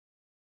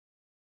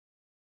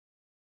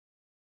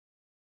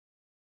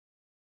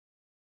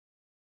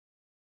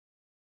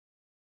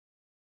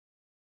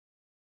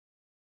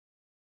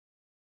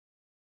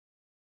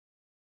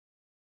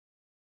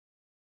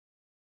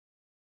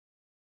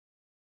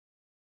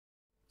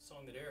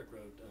song that Eric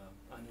wrote,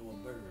 I Know a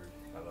Bird.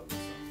 I love this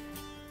song.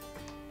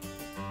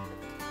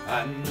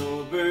 I know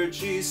a bird,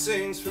 she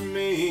sings for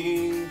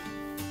me.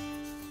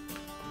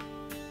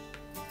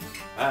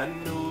 I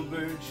know a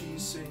bird, she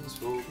sings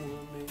for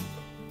me.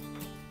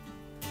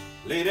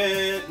 Late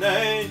at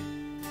night,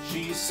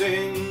 she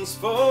sings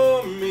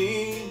for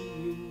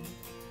me.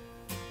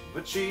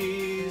 But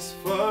she's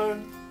far,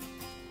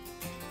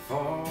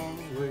 far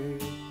away.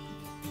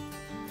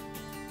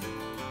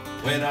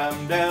 When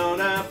I'm down,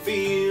 I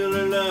feel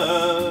her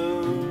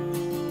love.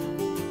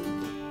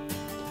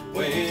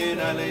 When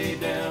I lay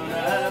down,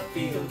 I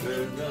feel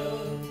her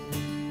love.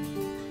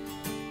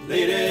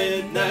 Late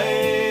at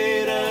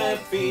night, I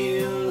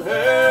feel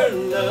her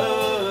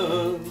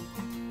love.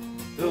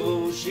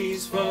 Though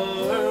she's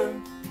far,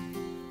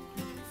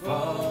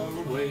 far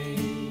away.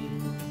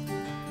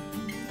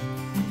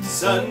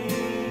 Sun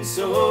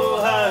so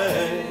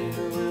high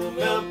will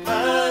melt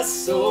my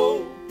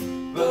soul,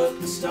 but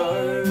the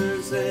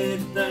stars at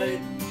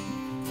night,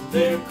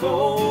 they're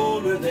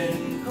colder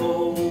than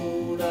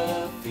cold.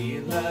 I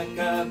feel like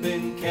I've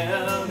been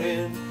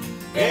counting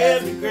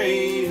every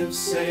grain of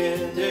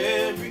sand,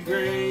 every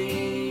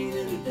grain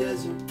in a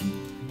desert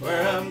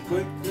where I'm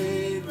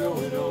quickly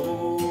growing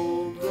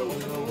old,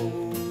 growing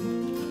old.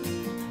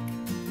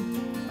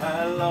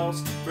 I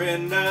lost a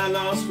friend, I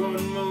lost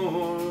one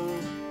more.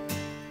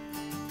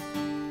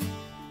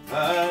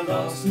 I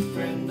lost a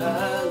friend,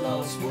 I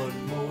lost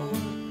one more.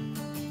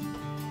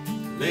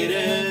 Late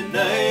at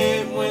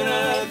night when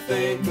I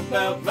think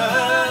about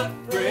my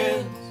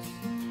friends,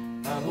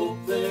 I hope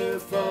they're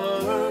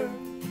far,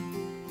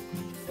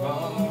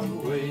 far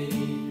away.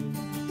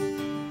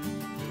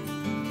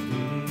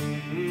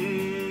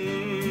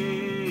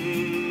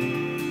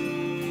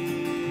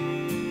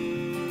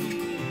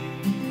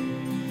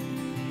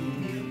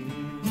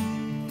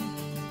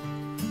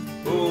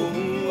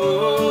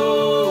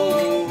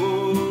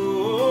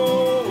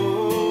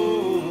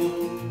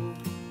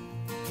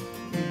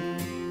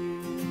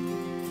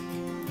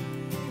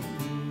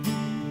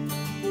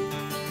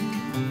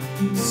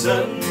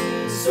 Sun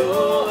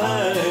so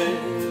high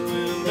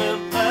will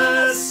melt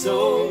my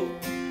soul,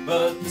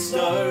 but the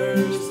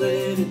stars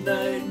late at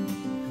night,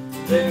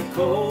 they're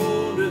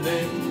colder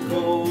than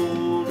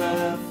cold.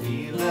 I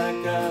feel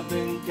like I've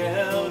been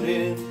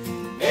counting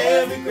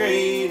every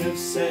grain of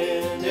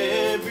sand,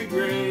 every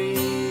grain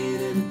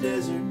in a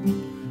desert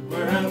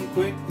where I'm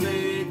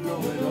quickly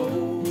growing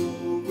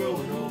old,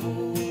 growing old.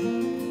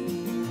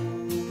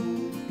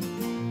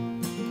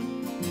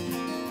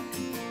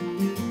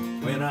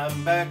 When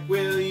I'm back,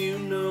 will you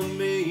know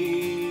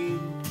me?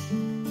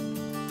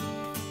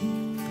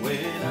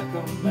 When I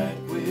come back,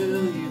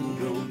 will you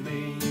know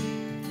me?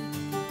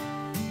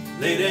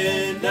 Late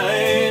at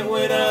night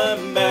when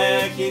I'm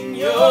back in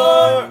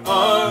your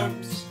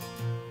arms,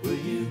 will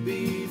you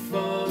be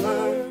far,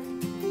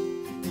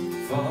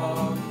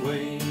 far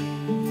away?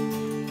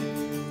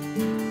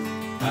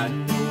 I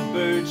know a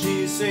bird,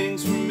 she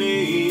sings for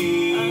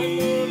me. I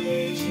know a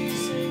bird, she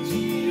sings for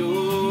me.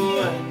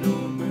 Oh, I know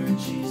a bird,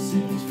 she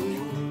sings for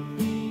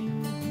me.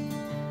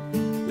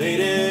 Late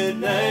at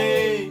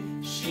night,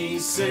 she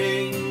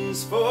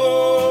sings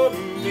for